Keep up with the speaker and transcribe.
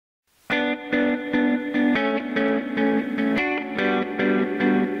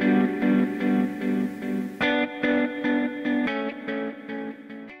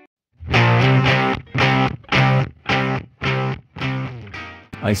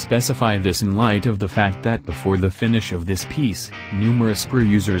I specify this in light of the fact that before the finish of this piece, numerous Spur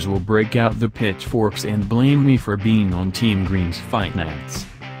users will break out the pitchforks and blame me for being on Team Green's finance.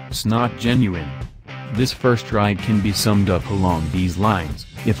 It's not genuine. This first ride can be summed up along these lines: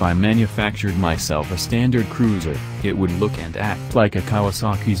 if I manufactured myself a standard cruiser, it would look and act like a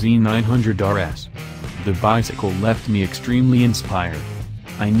Kawasaki Z900RS. The bicycle left me extremely inspired.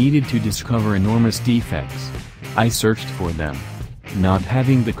 I needed to discover enormous defects. I searched for them. Not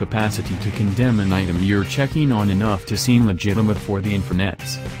having the capacity to condemn an item you're checking on enough to seem legitimate for the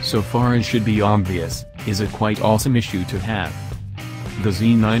internets, so far as should be obvious, is a quite awesome issue to have. The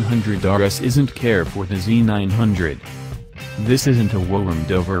Z900RS isn't care for the Z900. This isn't a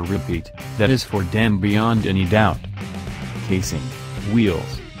wormed over repeat, that is for damn beyond any doubt. Casing,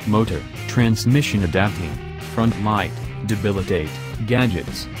 wheels, motor, transmission adapting, front light, debilitate,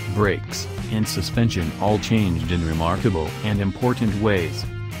 gadgets, brakes, and suspension all changed in remarkable and important ways.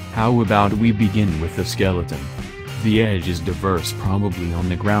 How about we begin with the skeleton? The edge is diverse, probably on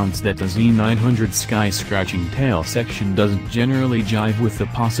the grounds that the Z900's sky-scratching tail section doesn't generally jive with the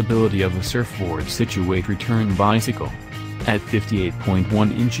possibility of a surfboard situate return bicycle. At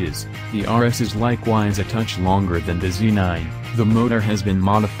 58.1 inches, the RS is likewise a touch longer than the Z9. The motor has been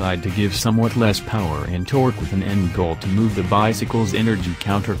modified to give somewhat less power and torque with an end goal to move the bicycle's energy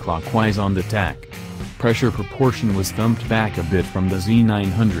counterclockwise on the tack. Pressure proportion was thumped back a bit from the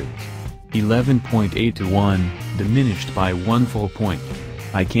Z900's 11.8 to 1, diminished by 1 full point.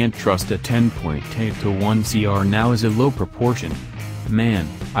 I can't trust a 10.8 to 1 CR now as a low proportion. Man,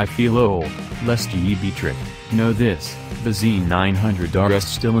 I feel old, lest ye be tricked. Know this, the Z900RS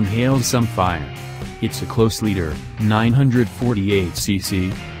still inhales some fire. It's a close liter,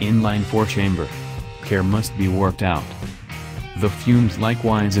 948cc, inline 4-chamber. Care must be worked out. The fumes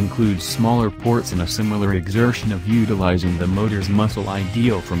likewise include smaller ports and a similar exertion of utilizing the motor's muscle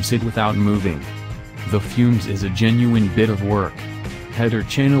ideal from sit without moving. The fumes is a genuine bit of work. Header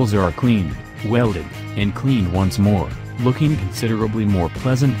channels are cleaned, welded, and cleaned once more, looking considerably more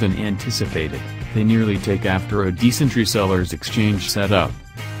pleasant than anticipated. They nearly take after a decent reseller's exchange setup.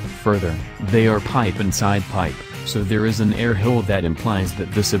 Further, they are pipe inside pipe, so there is an air hole that implies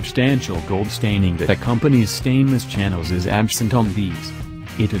that the substantial gold staining that accompanies stainless channels is absent on these.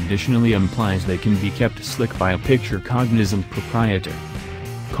 It additionally implies they can be kept slick by a picture-cognizant proprietor.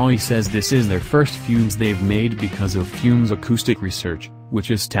 Kawasaki says this is their first fumes they've made because of fumes acoustic research,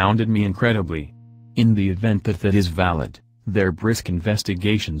 which astounded me incredibly. In the event that is valid, their brisk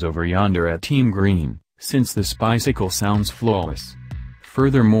investigations over yonder at Team Green, since this bicycle sounds flawless.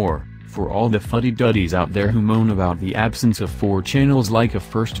 Furthermore, for all the fuddy-duddies out there who moan about the absence of 4 channels like a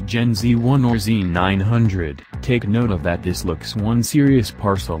first-gen Z1 or Z900, take note of that. This looks one serious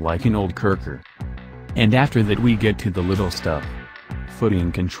parcel like an old Kirker. And after that we get to the little stuff.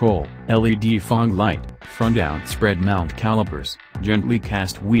 Footing control, LED fog light, front outspread mount calipers, gently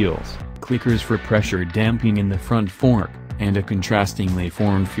cast wheels, clickers for pressure damping in the front fork, and a contrastingly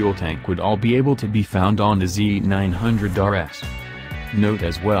formed fuel tank would all be able to be found on the Z900RS. Note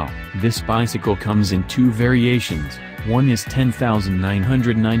as well, this bicycle comes in 2 variations, one is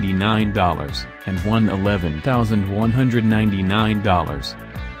 $10,999, and one $11,199.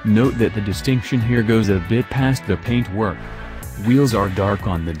 Note that the distinction here goes a bit past the paint work. Wheels are dark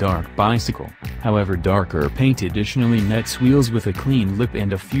on the dark bicycle, however darker paint additionally nets wheels with a clean lip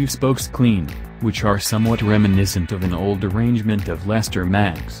and a few spokes clean, which are somewhat reminiscent of an old arrangement of Lester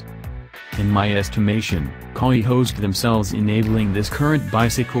Mags. In my estimation, Kawasaki hosed themselves enabling this current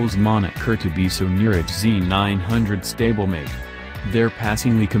bicycle's moniker to be so near its Z900 stablemate. They're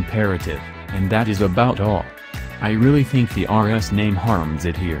passingly comparative, and that is about all. I really think the RS name harms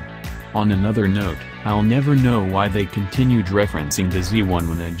it here. On another note, I'll never know why they continued referencing the Z1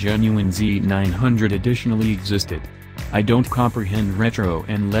 when a genuine Z900 additionally existed. I don't comprehend retro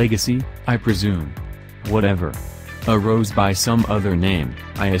and legacy, I presume. Whatever. Arose by some other name,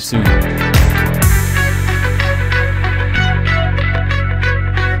 I assume.